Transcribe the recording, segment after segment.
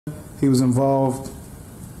he was involved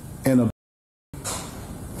in a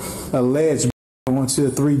alleged on tier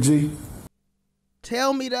 3G.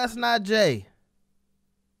 Tell me that's not Jay.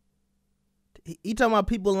 He talking about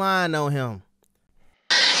people lying on him.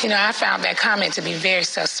 You know, I found that comment to be very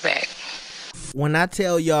suspect. When I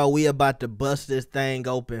tell y'all we about to bust this thing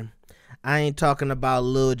open, I ain't talking about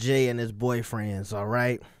Lil Jay and his boyfriends, all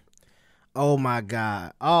right? Oh, my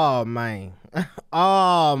God. Oh, man.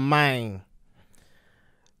 Oh, man.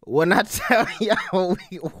 When I tell y'all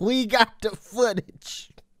we got the footage.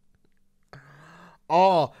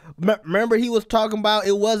 Oh, remember he was talking about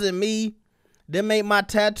it wasn't me that made my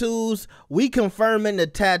tattoos? We confirming the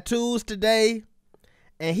tattoos today.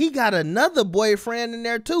 And he got another boyfriend in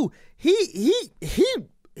there too. He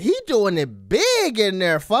doing it big in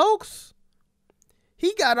there, folks.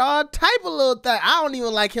 He got all type of little things. I don't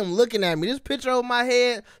even like him looking at me. This picture over my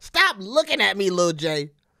head. Stop looking at me, Lil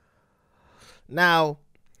Jay. Now,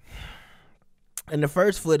 in the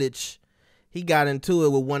first footage, he got into it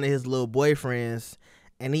with one of his little boyfriends,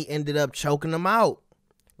 and he ended up choking him out.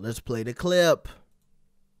 Let's play the clip.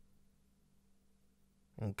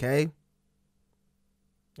 Okay.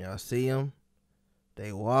 Y'all see him?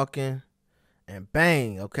 They walking, and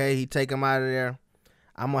bang, okay, he take him out of there.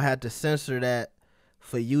 I'm gonna have to censor that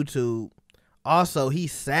for YouTube. Also,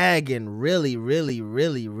 he's sagging really, really,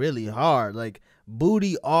 really, really hard, like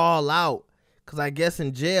booty all out. Cause I guess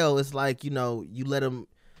in jail it's like, you know, you let them,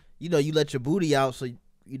 you know, you let your booty out so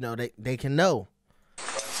you know they can know.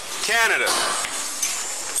 Canada.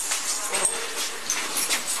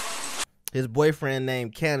 His boyfriend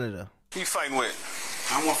named Canada. Who you fighting with?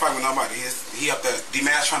 I don't want to fight with nobody. He up there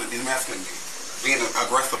trying to demasculate me, being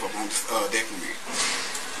aggressive up on this deck with me,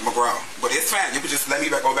 McGraw. But it's fine. You can just let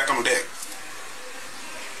me go back on the deck.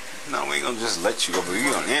 No, we ain't gonna just let you go, but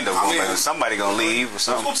you gonna end up going back. Somebody gonna leave or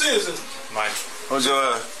something. Who is it? Mike. Hold your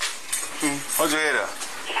head up.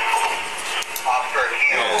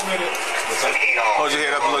 Hold your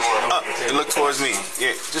head up and look up and look towards me.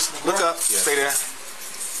 Yeah, just look up. Stay there.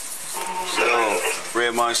 So,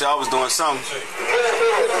 Red Monk, I was doing something.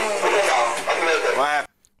 What happened?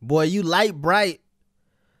 Boy, you light bright,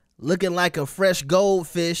 looking like a fresh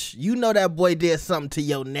goldfish. You know that boy did something to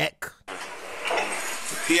your neck.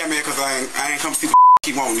 He had me because I ain't come see the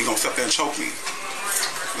he won't. He gonna sit there and choke me.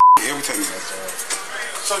 Everything.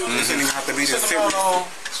 So this didn't even have to be this serious.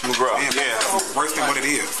 McGraw. Yeah. Worse than what it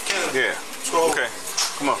is. Yeah. Okay.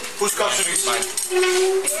 Come on. Who's custody?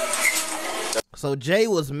 So Jay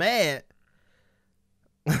was mad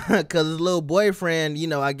because his little boyfriend, you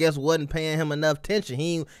know, I guess wasn't paying him enough attention.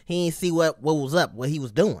 He ain't see what was up, what he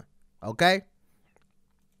was doing. Okay.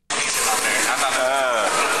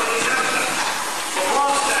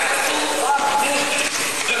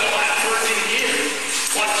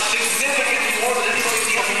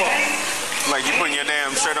 Like you putting your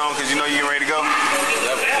damn shirt on because you know you're ready to go?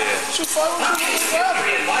 Never did. You fighting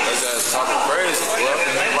That's talking crazy, bro.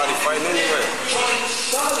 Nobody fighting anyway.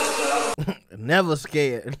 Never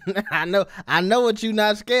scared. I know what you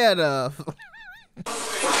not scared of.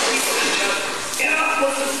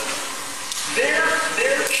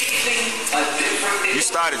 You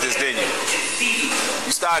started this, didn't you?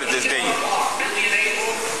 You started this, didn't you?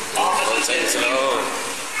 Don't take it to the hole.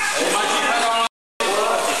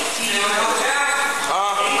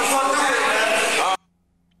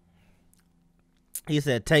 He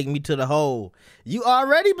said, take me to the hole. You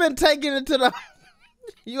already been taking it to the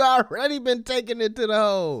You already been taking it to the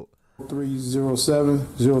hole.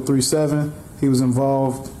 307-037. He was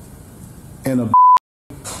involved in a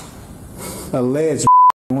alleged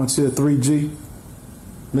on tier 3G.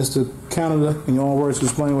 Mr. Canada, in your own words, can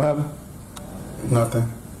explain what happened? Nothing.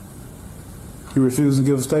 You refuse to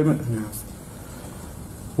give a statement? Yes.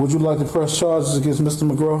 Would you like to press charges against Mr.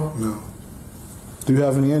 McGraw? No. Do you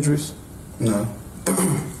have any injuries? No.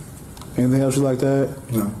 Anything else you'd like to add?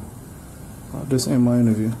 No. This end my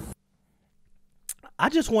interview. I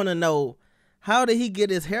just want to know, how did he get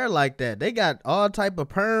his hair like that? They got all type of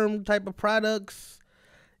perm type of products.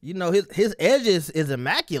 You know, his edges is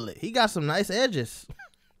immaculate. He got some nice edges.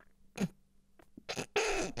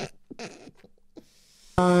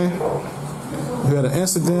 We had an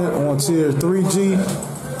incident on tier 3G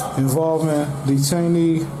involving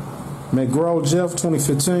detainee McGraw Jeff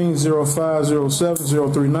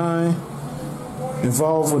 2015-0507-039.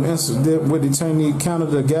 Involved with incident with detainee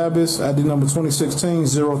Canada Gabbis, ID number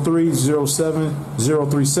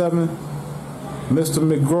 2016-03-07-037. Mr.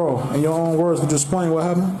 McGraw, in your own words, would you explain what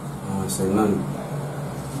happened? I say nothing.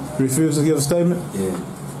 You refused to give a statement? Yeah.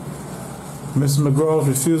 Mr. McGraw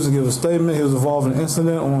refused to give a statement. He was involved in an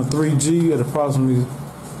incident on 3G at approximately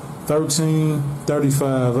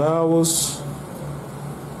 35 hours.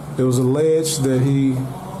 It was alleged that he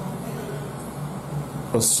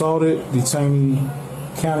assaulted detainee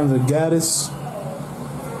Canada Gaddis.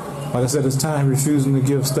 Like I said, it's time refusing to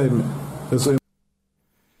give a statement.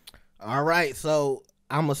 All right, so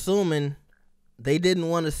I'm assuming they didn't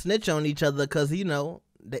want to snitch on each other because, you know,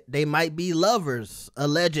 they might be lovers,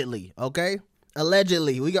 allegedly, okay?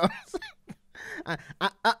 Allegedly. We go. I'm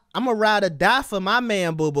going to ride or die for my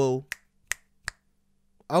man, boo-boo.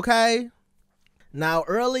 Okay? Now,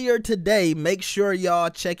 earlier today, make sure y'all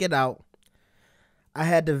check it out. I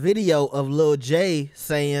had the video of Lil Jay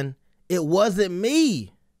saying, "It wasn't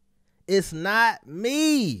me. It's not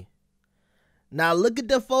me." Now, look at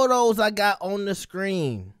the photos I got on the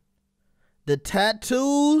screen. The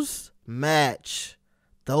tattoos match.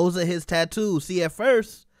 Those are his tattoos. See, at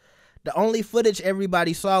first, the only footage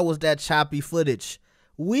everybody saw was that choppy footage.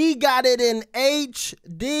 We got it in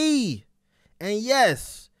HD. And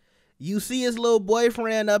yes, you see his little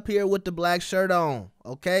boyfriend up here with the black shirt on,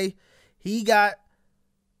 okay? He got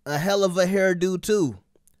a hell of a hairdo too.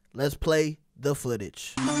 Let's play the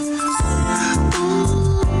footage.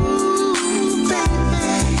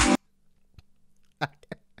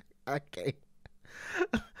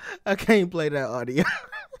 I can't play that audio.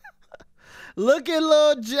 Look at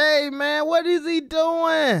Lil Jay, man. What is he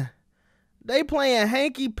doing? They playing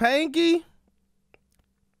hanky panky.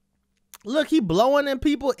 Look, he blowing in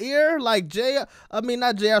people's ear like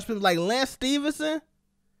not J.R. Smith, like Lance Stevenson.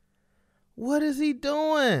 What is he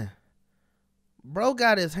doing? Bro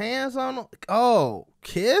got his hands on him. Oh,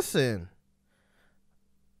 kissing.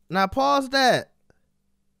 Now pause that.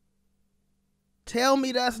 Tell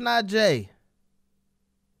me that's not Jay.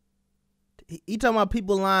 He talking about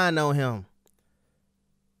people lying on him.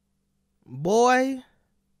 Boy,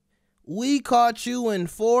 we caught you in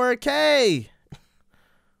 4K.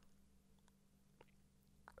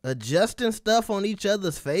 Adjusting stuff on each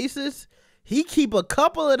other's faces. He keep a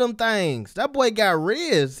couple of them things. That boy got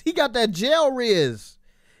riz. He got that jail riz.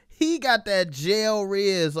 He got that jail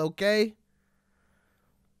riz, okay?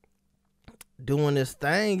 Doing this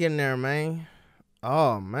thing in there, man.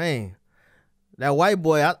 Oh, man. That white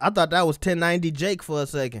boy, I thought that was 1090 Jake for a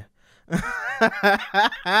second.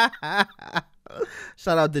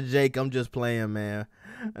 Shout out to Jake. I'm just playing, man.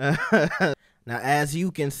 Now, as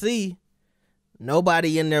you can see,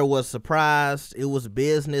 nobody in there was surprised. It was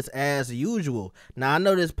business as usual. Now, I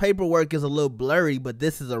know this paperwork is a little blurry, but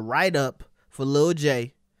this is a write-up for Lil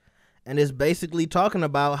Jay. And it's basically talking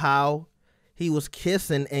about how he was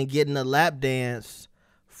kissing and getting a lap dance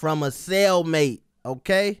from a cellmate,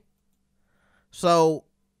 okay? So,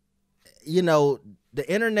 you know, the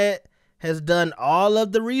internet has done all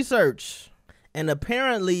of the research. And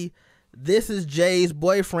apparently, this is Jay's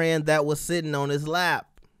boyfriend that was sitting on his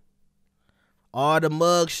lap. All the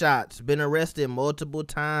mug shots, been arrested multiple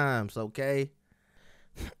times, okay?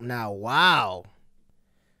 Now, wow.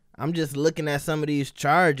 I'm just looking at some of these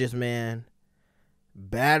charges, man.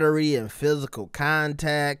 Battery and physical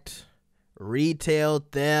contact, retail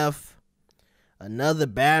theft, another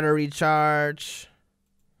battery charge.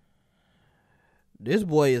 This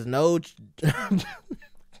boy is no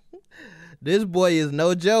this boy is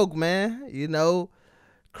no joke, man. You know,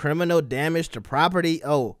 criminal damage to property.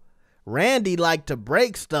 Oh, Randy like to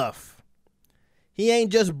break stuff. He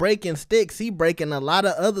ain't just breaking sticks, he breaking a lot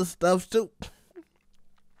of other stuff too.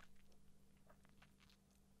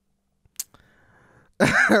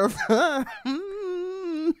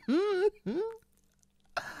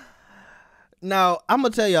 Now, I'm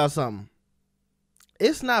gonna tell y'all something.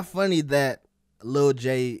 It's not funny that Lil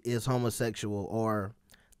Jay is homosexual or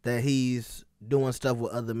that he's doing stuff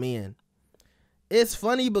with other men. It's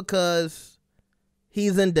funny because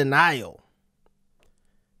he's in denial.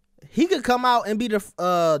 He could come out and be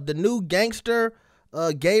the new gangster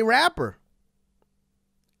gay rapper.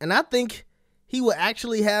 And I think he will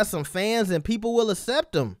actually have some fans and people will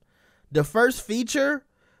accept him. The first feature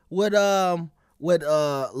with Lil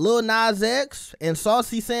Nas X and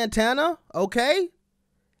Saucy Santana, okay?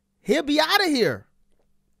 He'll be out of here.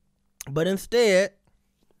 But instead,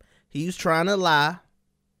 he's trying to lie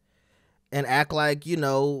and act like, you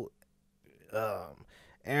know,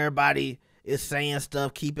 everybody is saying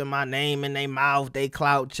stuff, keeping my name in their mouth, they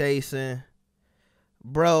clout chasing.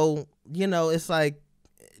 Bro, you know, it's like,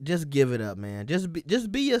 just give it up, man. Just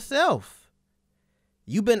be yourself.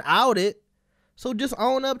 You've been outed, so just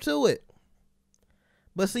own up to it.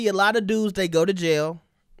 But see, a lot of dudes, they go to jail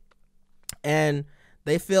and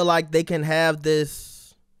they feel like they can have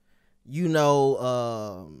this, you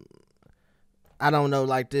know, I don't know,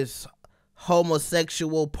 like this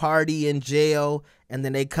homosexual party in jail and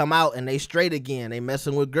then they come out and they straight again. They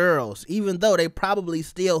messing with girls, even though they probably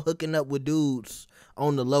still hooking up with dudes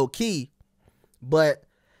on the low key, but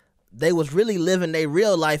they was really living their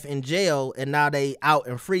real life in jail, and now they out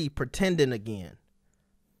and free pretending again.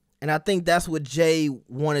 And I think that's what Jay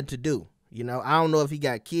wanted to do. You know, I don't know if he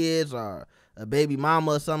got kids or a baby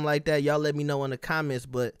mama or something like that. Y'all let me know in the comments.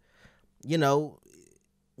 But, you know,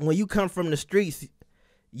 when you come from the streets,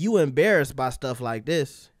 you embarrassed by stuff like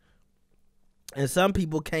this. And some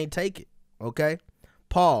people can't take it, okay?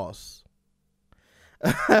 Pause.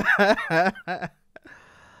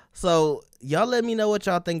 So, y'all let me know what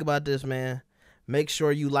y'all think about this, man. Make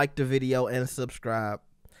sure you like the video and subscribe.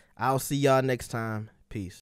 I'll see y'all next time. Peace.